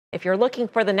If you're looking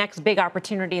for the next big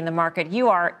opportunity in the market, you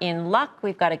are in luck.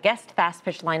 We've got a guest fast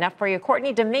pitch lined up for you.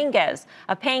 Courtney Dominguez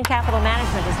of Payne Capital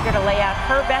Management is here to lay out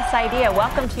her best idea.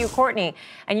 Welcome to you, Courtney.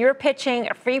 And you're pitching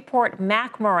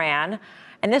Freeport-McMoRan.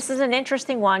 And this is an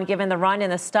interesting one given the run in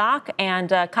the stock and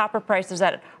copper prices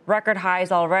at record highs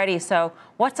already. So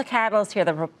what's the catalyst here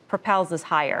that propels this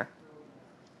higher?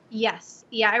 Yes.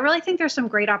 Yeah, I really think there's some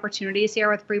great opportunities here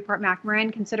with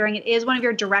Freeport-McMoRan, considering it is one of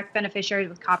your direct beneficiaries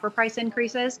with copper price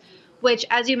increases, which,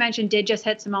 as you mentioned, did just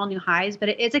hit some all-new highs. But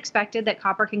it is expected that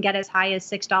copper can get as high as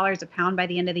 $6 a pound by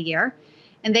the end of the year.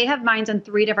 And they have mines on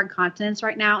 3 different continents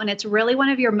right now, and it's really one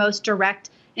of your most direct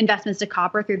investments to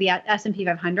copper through the S&P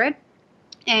 500.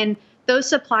 And those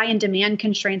supply and demand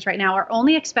constraints right now are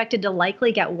only expected to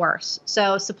likely get worse.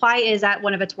 So supply is at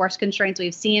one of its worst constraints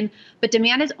we've seen, but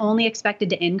demand is only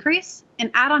expected to increase. And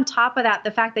add on top of that,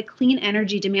 the fact that clean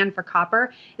energy demand for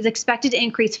copper is expected to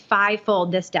increase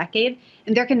 5-fold this decade.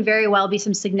 And there can very well be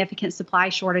some significant supply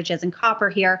shortages in copper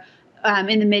here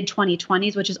in the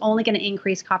mid-2020s, which is only going to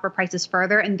increase copper prices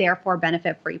further and therefore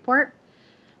benefit Freeport.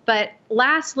 But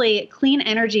lastly, clean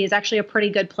energy is actually a pretty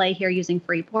good play here using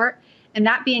Freeport. And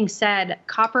that being said,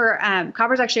 copper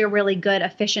is actually a really good,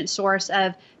 efficient source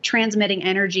of transmitting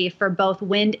energy for both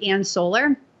wind and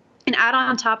solar. And add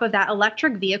on top of that,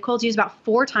 electric vehicles use about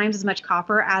 4 times as much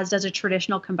copper as does a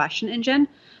traditional combustion engine.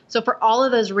 So for all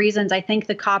of those reasons, I think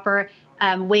the copper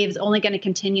wave is only going to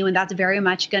continue, and that's very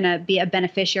much going to be a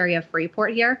beneficiary of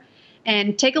Freeport here.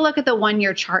 And take a look at the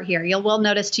 1-year chart here. You will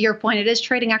notice, to your point, it is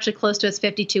trading actually close to its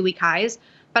 52-week highs.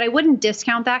 But I wouldn't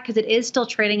discount that because it is still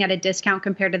trading at a discount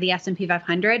compared to the S&P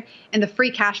 500. And the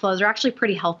free cash flows are actually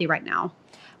pretty healthy right now.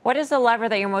 What is the lever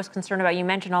that you're most concerned about? You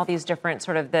mentioned all these different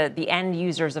sort of the end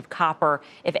users of copper.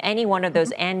 If any one of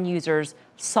those end users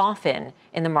soften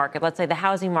in the market, let's say the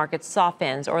housing market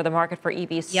softens or the market for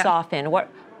EVs soften,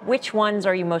 which ones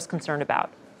are you most concerned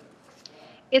about?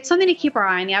 It's something to keep our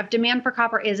eye on. Yeah, if demand for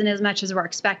copper isn't as much as we're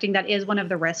expecting, that is one of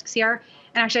the risks here.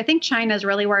 And actually, I think China is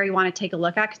really where you want to take a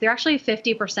look at because they're actually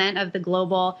 50% of the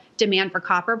global demand for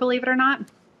copper, believe it or not.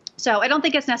 So I don't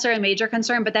think it's necessarily a major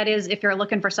concern, but that is, if you're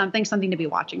looking for something to be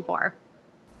watching for.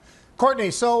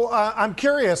 Courtney, so I'm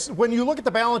curious, when you look at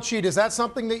the balance sheet, is that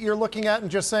something that you're looking at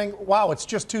and just saying, wow, it's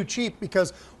just too cheap?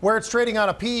 Because where it's trading on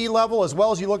a PE level, as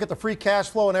well as you look at the free cash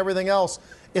flow and everything else,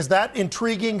 is that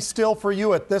intriguing still for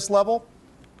you at this level?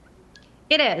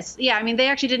 It is. Yeah, I mean, they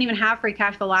actually didn't even have free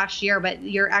cash flow last year, but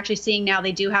you're actually seeing now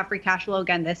they do have free cash flow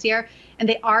again this year. And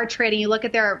they are trading. You look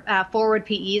at their forward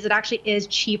PEs, it actually is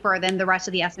cheaper than the rest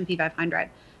of the S&P 500.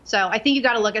 So I think you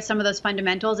got to look at some of those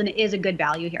fundamentals, and it is a good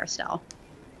value here still.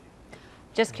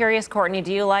 Just curious, Courtney,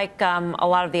 do you like a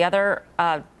lot of the other,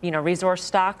 resource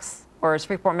stocks, or is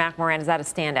Freeport-McMoRan, is that a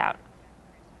standout?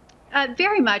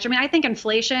 Very much. I mean, I think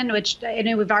inflation, which I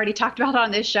know we've already talked about on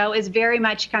this show, is very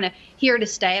much kind of here to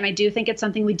stay. And I do think it's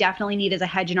something we definitely need as a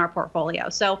hedge in our portfolio.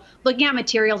 So looking at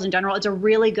materials in general, it's a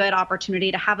really good opportunity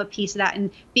to have a piece of that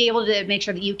and be able to make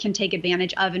sure that you can take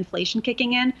advantage of inflation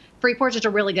kicking in. Freeport's just a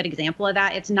really good example of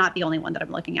that. It's not the only one that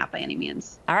I'm looking at by any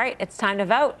means. All right, it's time to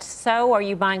vote. So are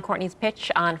you buying Courtney's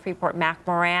pitch on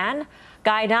Freeport-McMoRan?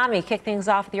 Guy Adami, kick things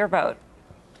off with your vote.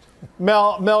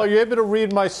 Mel, are you able to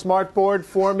read my smart board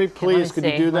for me, please? Okay,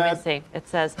 Could you do that? Let me see. It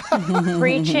says,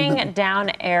 preaching down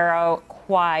arrow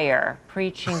choir.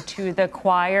 Preaching to the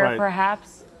choir, right.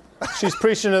 Perhaps? She's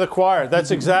preaching to the choir. That's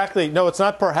exactly. No, it's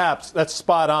not perhaps. That's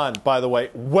spot on, by the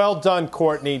way. Well done,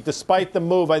 Courtney. Despite the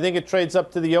move, I think it trades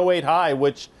up to the 08 high,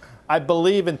 which I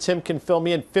believe, and Tim can fill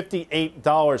me in,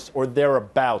 $58 or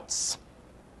thereabouts.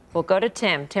 We'll go to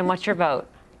Tim. Tim, what's your vote?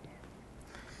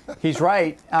 He's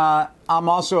right. I'm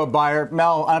also a buyer.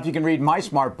 Mel, I don't know if you can read my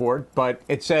smart board, but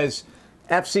it says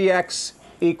FCX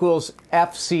equals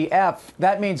FCF.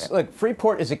 That means, look,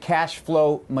 Freeport is a cash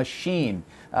flow machine.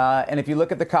 And if you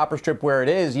look at the copper strip where it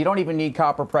is, you don't even need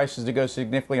copper prices to go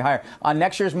significantly higher. On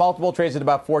next year's multiple, trades at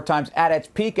about 4 times. At its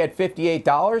peak at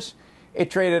 $58, it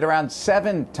traded around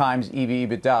 7 times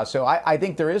EV/EBITDA. So I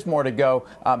think there is more to go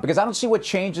because I don't see what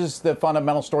changes the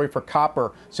fundamental story for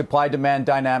copper, supply-demand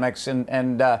dynamics.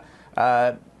 I've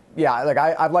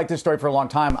liked this story for a long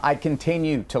time. I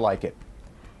continue to like it.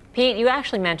 Pete, you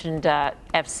actually mentioned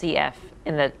FCF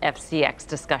in the FCX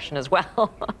discussion as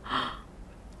well.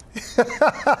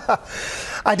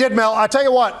 I did, Mel. I tell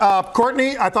you what,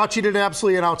 Courtney, I thought she did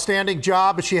absolutely an outstanding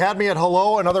job. She had me at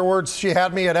hello. In other words, she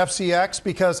had me at FCX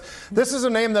because this is a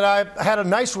name that I've had a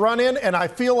nice run in, and I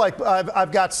feel like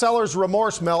I've got seller's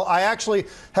remorse, Mel. I actually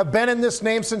have been in this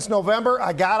name since November.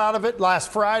 I got out of it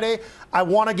last Friday. I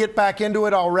want to get back into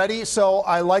it already, so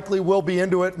I likely will be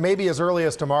into it maybe as early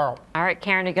as tomorrow. All right,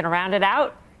 Karen, you're going to round it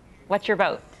out. What's your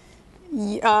vote?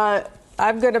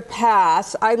 I'm going to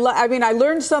pass. I mean, I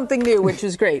learned something new, which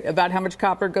is great, about how much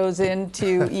copper goes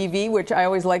into EV, which I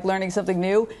always like learning something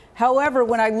new. However,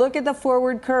 when I look at the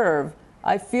forward curve,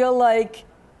 I feel like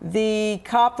the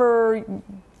copper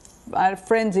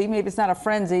frenzy, maybe it's not a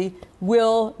frenzy,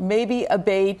 will maybe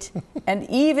abate. And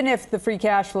even if the free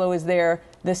cash flow is there,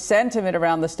 the sentiment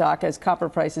around the stock as copper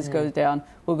prices goes down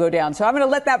will go down. So I'm going to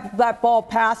let that ball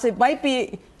pass. It might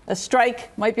be a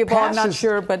strike, might be a ball, I'm not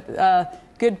sure, but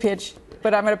good pitch.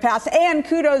 But I'm going to pass. And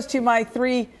kudos to my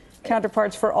 3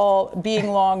 counterparts for all being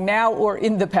long now or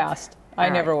in the past. I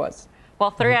never was.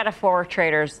 Well, 3 out of 4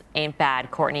 traders ain't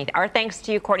bad, Courtney. Our thanks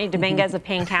to you, Courtney Dominguez of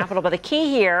Payne Capital. But the key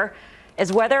here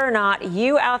is whether or not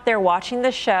you out there watching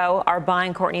the show are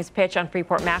buying Courtney's pitch on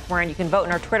Freeport McMoran. You can vote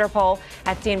in our Twitter poll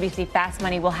at CNBC Fast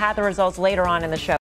Money. We'll have the results later on in the show.